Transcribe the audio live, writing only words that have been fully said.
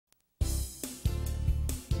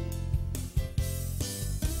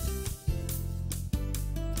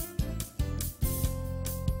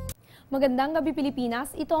Magandang gabi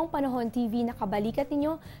Pilipinas, ito ang Panahon TV na kabalikat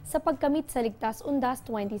ninyo sa pagkamit sa Ligtas Undas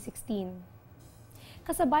 2016.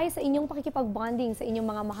 Kasabay sa inyong pakikipag-bonding sa inyong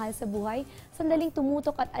mga mahal sa buhay, sandaling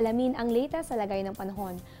tumutok at alamin ang latest sa lagay ng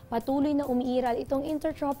panahon. Patuloy na umiiral itong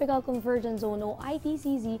Intertropical Convergence Zone o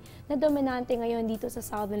ITCZ na dominante ngayon dito sa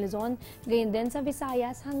Southern Luzon, gayon din sa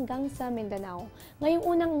Visayas hanggang sa Mindanao. Ngayong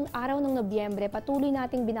unang araw ng Nobyembre, patuloy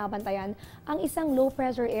nating binabantayan ang isang low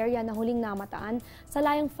pressure area na huling namataan sa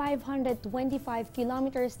layong 525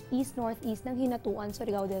 kilometers east-northeast ng Hinatuan,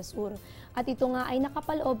 Surigao del Sur. At ito nga ay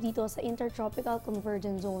nakapaloob dito sa Intertropical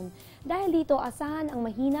Convergence Zone. Dahil dito, asahan ang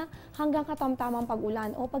mahina hanggang katamtamang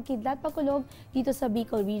pag-ulan o pagkidlat-pagkulog dito sa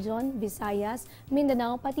Bicol Region, Visayas,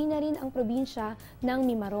 Mindanao, pati na rin ang probinsya ng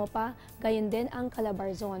Mimaropa, gayon din ang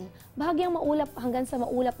Calabarzon. Bahagyang maulap hanggang sa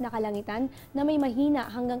maulap na kalangitan na may mahina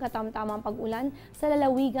hanggang katamtamang pag-ulan sa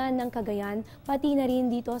lalawigan ng Cagayan, pati na rin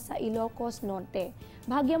dito sa Ilocos Norte.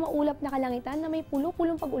 Bahagyang maulap na kalangitan na may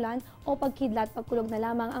pulo-pulong pag-ulan o pagkidlat-pagkulog na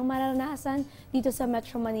lamang ang mararanasan dito sa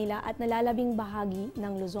Metro Manila at nalalabing bahagi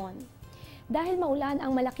ng Luzon. Dahil maulan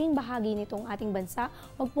ang malaking bahagi nitong ating bansa,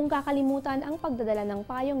 huwag pong kakalimutan ang pagdadala ng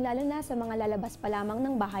payong lalo na sa mga lalabas pa lamang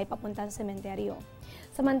ng bahay papunta sa sementeryo.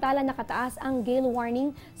 Samantala nakataas ang gale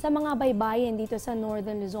warning sa mga baybayin dito sa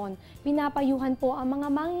Northern Luzon. Pinapayuhan po ang mga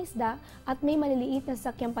mangingisda at may maliliit na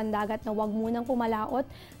sasakyang pandagat na huwag munang pumalaot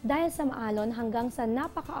dahil sa maalon hanggang sa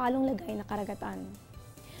napakaalong lagay na karagatan.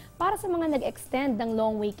 Para sa mga nag-extend ng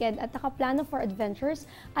long weekend at nakaplano for adventures,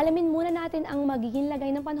 alamin muna natin ang magiging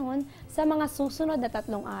lagay ng panahon sa mga susunod na 3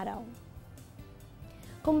 araw.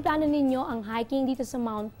 Kung plano ninyo ang hiking dito sa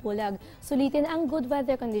Mount Pulag, sulitin ang good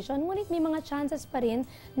weather condition, ngunit may mga chances pa rin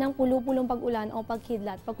ng pulo-pulong pag-ulan o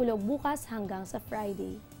pagkidlat pagkulog bukas hanggang sa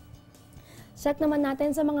Friday. Check naman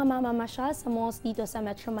natin sa mga mamamasyal sa malls dito sa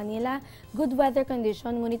Metro Manila, good weather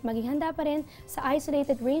condition, ngunit maging handa pa rin sa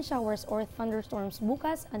isolated rain showers or thunderstorms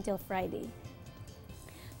bukas until Friday.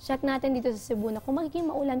 Check natin dito sa Cebu na kung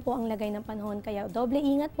magiging maulan po ang lagay ng panahon, kaya doble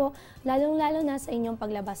ingat po, lalong-lalo na sa inyong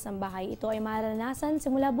paglabas ng bahay. Ito ay mararanasan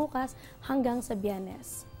simula bukas hanggang sa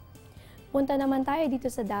Biyernes. Punta naman tayo dito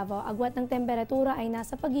sa Davao, agwat ng temperatura ay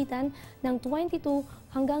nasa pagitan ng 22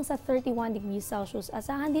 hanggang sa 31 degrees Celsius.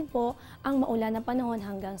 Asahan din po ang maulan na panahon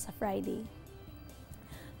hanggang sa Friday.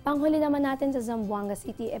 Panghuli naman natin sa Zamboanga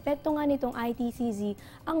City, epekto nga nitong ITCZ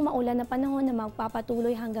ang maulan na panahon na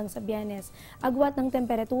magpapatuloy hanggang sa Biyernes. Agwat ng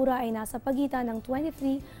temperatura ay nasa pagitan ng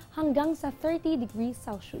 23 hanggang sa 30 degrees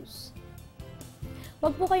Celsius.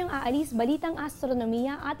 Huwag po kayong aalis, balitang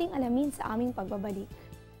astronomiya ating alamin sa aming pagbabalik.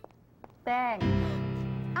 Teng,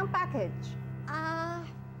 ang package.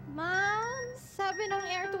 Ma'am, sabi ng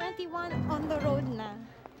Air 21 on the road na.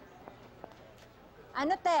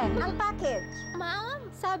 Ano, Teng? Ang package. Ma'am,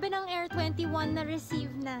 sabi ng Air 21 na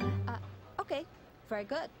receive na. Okay, very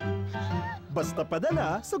good. Basta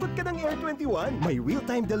padala, sagot ka ng Air 21. May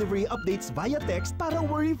real-time delivery updates via text para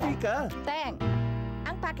worry-free ka. Teng,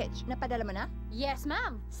 ang package, napadala mo na? Yes,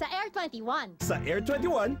 ma'am, sa Air 21. Sa Air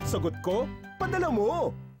 21, sagot ko, padala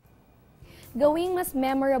mo. Gawing mas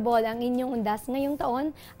memorable ang inyong undas ngayong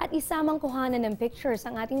taon at isamang kuhanan ng pictures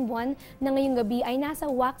ang ating buwan na ngayong gabi ay nasa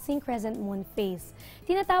waxing crescent moon phase.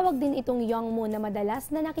 Tinatawag din itong young moon na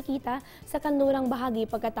madalas na nakikita sa kanlurang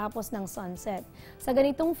bahagi pagkatapos ng sunset. Sa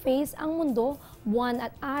ganitong phase, ang mundo, buwan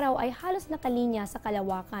at araw ay halos nakalinya sa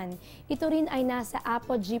kalawakan. Ito rin ay nasa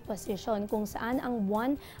apogee position kung saan ang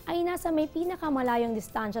buwan ay nasa may pinakamalayong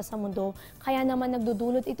distansya sa mundo, kaya naman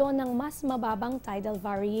nagdudulot ito ng mas mababang tidal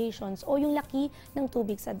variations o yung laki ng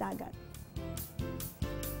tubig sa dagat.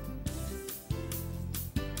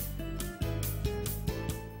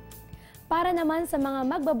 Para naman sa mga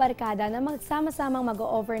magbabarkada na magsama-samang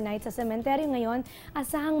mag-overnight sa sementeryo ngayon,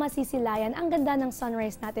 asahang masisilayan ang ganda ng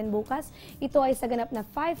sunrise natin bukas. Ito ay sa ganap na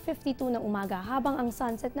 5:52 ng umaga, habang ang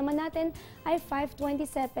sunset naman natin ay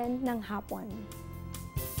 5:27 ng hapon.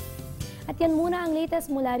 At yan muna ang latest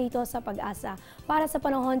mula rito sa Pag-asa. Para sa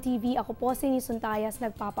Panahon TV, ako po si Eunice Juntayas,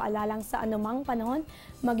 nagpapaalalang sa anumang panahon,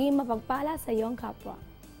 maging mapagpala sa iyong kapwa.